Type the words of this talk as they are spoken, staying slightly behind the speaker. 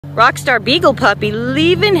Rockstar Beagle puppy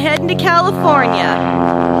leaving, heading to California.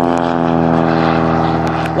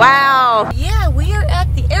 Wow. Yeah, we are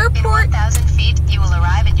at the airport. In 1,000 feet, you will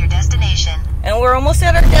arrive at your destination. And we're almost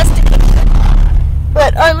at our destination.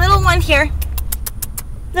 But our little one here,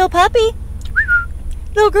 little puppy,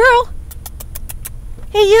 little girl,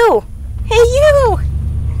 hey you, hey you.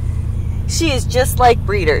 She is just like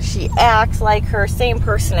Breeder. She acts like her, same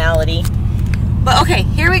personality. But okay,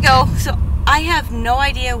 here we go. So I have no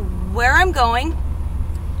idea where I'm going.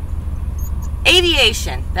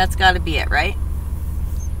 Aviation, that's got to be it, right?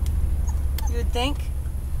 You would think.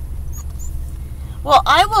 Well,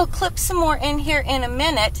 I will clip some more in here in a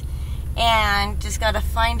minute, and just got to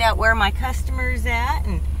find out where my customer's at,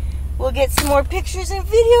 and we'll get some more pictures and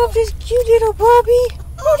video of this cute little puppy.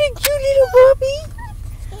 Oh, the cute little puppy.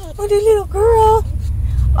 Oh, the little girl.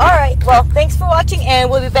 Alright, well, thanks for watching, and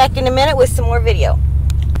we'll be back in a minute with some more video.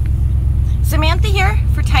 Samantha here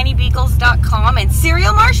for tinybeagles.com and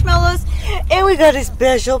Cereal Marshmallows. And we got a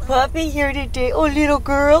special puppy here today. Oh, little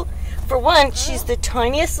girl. For one, she's the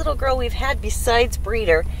tiniest little girl we've had besides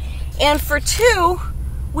Breeder. And for two,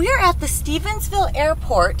 we are at the Stevensville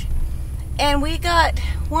Airport, and we got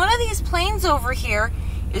one of these planes over here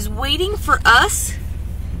is waiting for us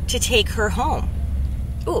to take her home.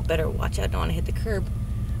 Oh, better watch out, I don't want to hit the curb.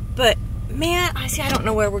 But man, I don't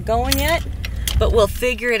know where we're going yet, but we'll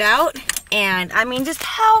figure it out. And I mean, just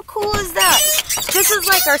how cool is that? This is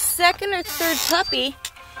like our second or third puppy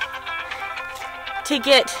to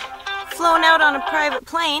get flown out on a private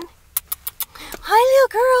plane. Hi, little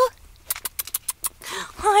girl.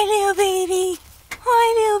 Hi, little baby.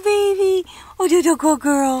 Hi, little baby. Oh, little good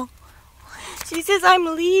girl. She says I'm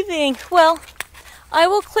leaving. Well, I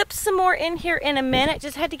will clip some more in here in a minute.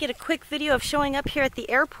 Just had to get a quick video of showing up here at the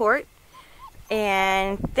airport.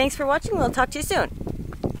 And thanks for watching. We'll talk to you soon.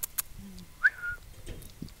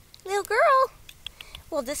 Little girl.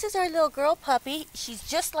 Well, this is our little girl puppy. She's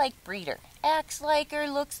just like Breeder. Acts like her,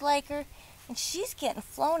 looks like her. And she's getting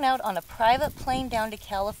flown out on a private plane down to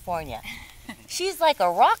California. She's like a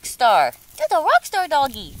rock star. That's a rock star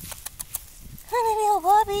doggy. Honey, little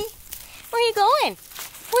puppy. Where are you going?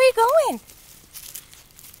 Where are you going?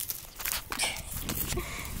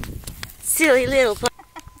 Silly little puppy.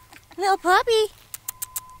 Little puppy.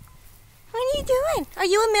 What are you doing? Are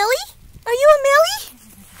you a Millie? Are you a Millie?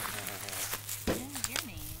 Your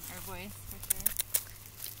name or voice for sure.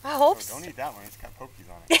 I hope so. Don't eat that one. It's got pokies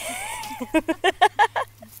on it.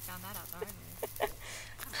 Found that out the hard way.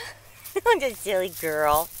 I'm just a silly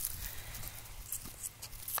girl.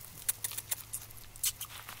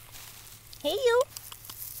 Hey, you.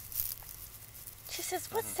 She says,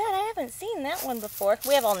 what's that? I haven't seen that one before.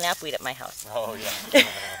 We have all knapweed at my house. Oh, yeah.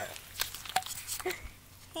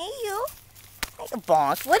 Hey, you.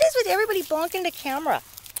 Bonk. What is with everybody bonking the camera?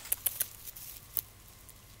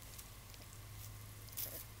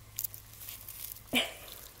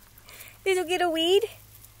 Did you get a weed?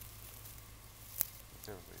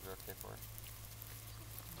 Okay for it.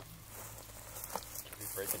 Be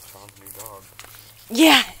breaking Sean's new dog.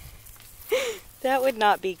 Yeah. That would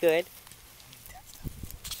not be good.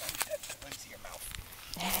 Let me see your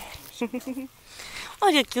mouth.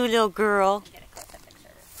 Oh, the cute little girl.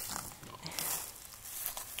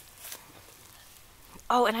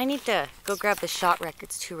 Oh, and I need to go grab the shot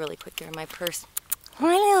records too really quick. They're in my purse.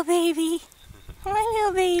 Hi, little baby. Hi,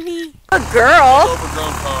 little baby. A girl.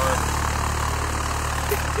 Overgrown car.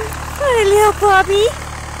 Hi, little puppy.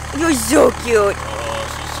 You're so cute. Oh,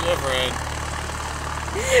 she's shivering.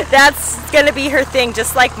 That's gonna be her thing,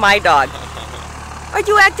 just like my dog. Are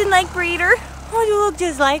you acting like Breeder? Oh, you look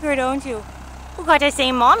just like her, don't you? We got the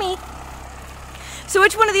same mommy. So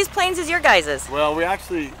which one of these planes is your guys's? Well, I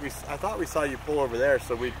thought we saw you pull over there,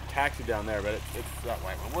 so we taxied down there, but it's that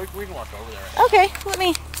white one. We can walk over there. Right Okay, let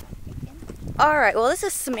me. Alright, well this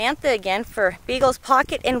is Samantha again for Beagle's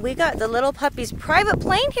Pocket, and we got the little puppy's private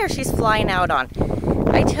plane here she's flying out on.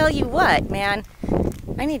 I tell you what, man,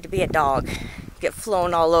 I need to be a dog. Get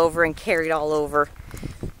flown all over and carried all over.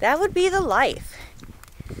 That would be the life.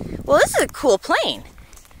 Well, this is a cool plane.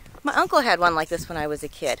 My uncle had one like this when I was a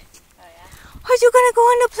kid. Oh, yeah? Are you gonna go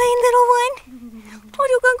on the plane, little one? Are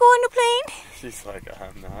you gonna go on the plane? She's like,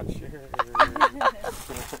 I'm not sure.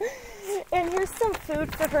 And here's some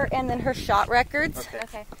food for her, and then her shot records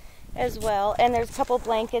Okay. as well. And there's a couple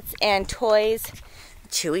blankets and toys.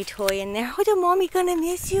 Chewy toy in there. Oh, the mommy gonna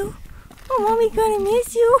miss you. Oh, mommy gonna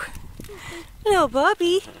miss you. Little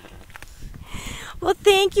Bobby. Well,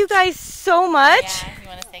 thank you guys so much. Yeah, you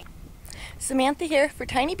want to say. Samantha here for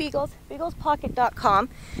Tiny Beagles, beaglespocket.com.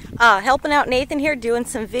 Helping out Nathan here doing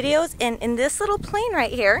some videos. And in this little plane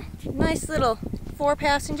right here, nice little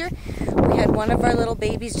 4-passenger. We had one of our little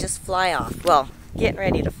babies just fly off. Well, getting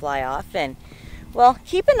ready to fly off. And, well,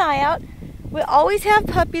 keep an eye out. We always have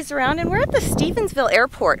puppies around, and we're at the Stevensville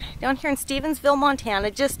Airport down here in Stevensville,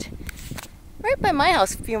 Montana, just right by my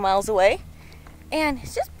house, a few miles away. And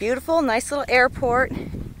it's just beautiful, nice little airport.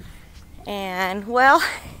 And, well,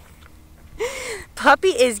 puppy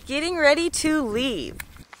is getting ready to leave.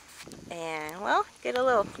 And, well, get a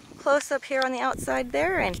little close up here on the outside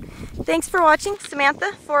there. And thanks for watching.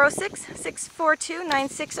 Samantha,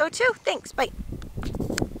 406-642-9602. Thanks, bye.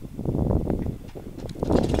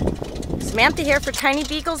 Samantha here for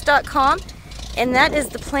tinybeagles.com. And that is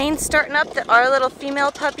the plane starting up that our little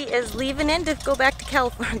female puppy is leaving in to go back to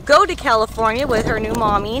California with her new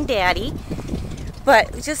mommy and daddy.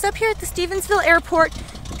 But just up here at the Stevensville Airport,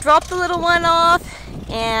 drop the little one off.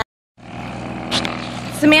 And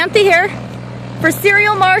Samantha here for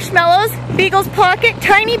Cereal Marshmallows, Beagle's Pocket,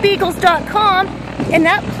 tinybeagles.com. And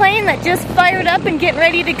that plane that just fired up and getting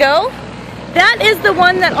ready to go, that is the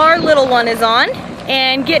one that our little one is on.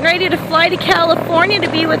 And getting ready to fly to California to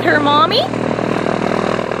be with her mommy. Trying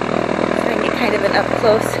to get kind of an up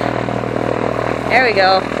close. There we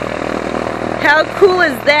go. How cool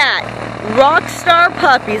is that? Rockstar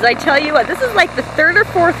puppies. I tell you what, this is like the 3rd or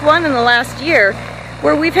 4th one in the last year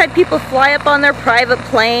where we've had people fly up on their private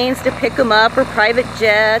planes to pick them up, or private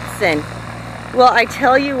jets. And, well, I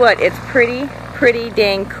tell you what, it's pretty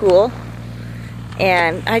dang cool.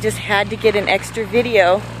 And I just had to get an extra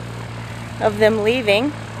video of them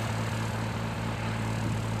leaving.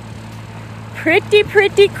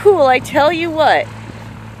 Pretty cool, I tell you what.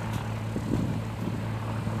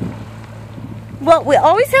 Well, we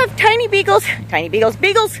always have Beagles,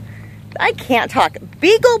 I can't talk,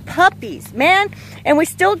 Beagle puppies, man. And we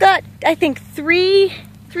still got, I think, three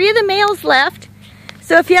of the males left.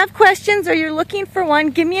 So if you have questions or you're looking for one,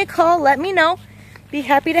 give me a call, let me know. Be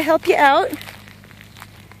happy to help you out.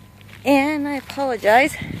 And I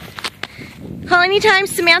apologize. Call anytime,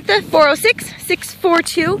 Samantha,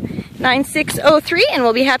 406-642-9603, and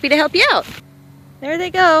we'll be happy to help you out. There they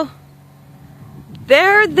go.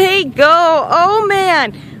 There they go. Oh,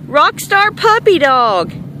 man. Rockstar puppy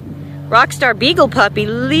dog. Rockstar Beagle puppy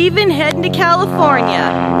leaving, heading to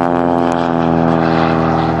California.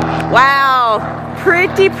 Wow.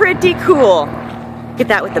 Pretty cool. Get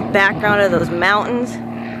that with the background of those mountains.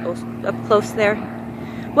 Up close there.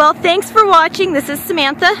 Well, thanks for watching. This is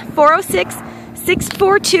Samantha,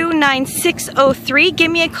 406-642-9603.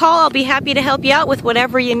 Give me a call. I'll be happy to help you out with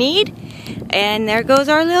whatever you need. And there goes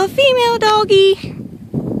our little female doggy.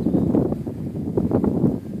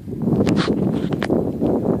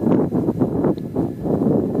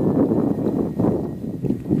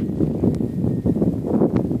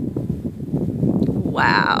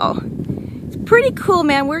 Wow. Pretty cool,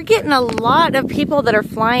 man. We're getting a lot of people that are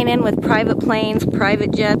flying in with private planes,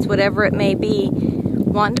 private jets, whatever it may be,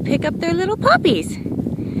 wanting to pick up their little puppies.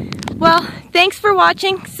 Well, thanks for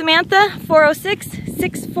watching. Samantha,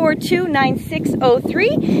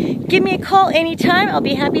 406-642-9603. Give me a call anytime. I'll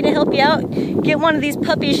be happy to help you out. Get one of these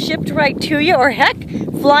puppies shipped right to you, or heck,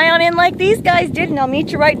 fly on in like these guys did, and I'll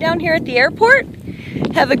meet you right down here at the airport.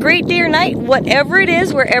 Have a great day or night, whatever it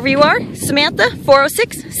is, wherever you are. Samantha,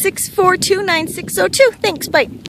 406-642-9602. Thanks, bye.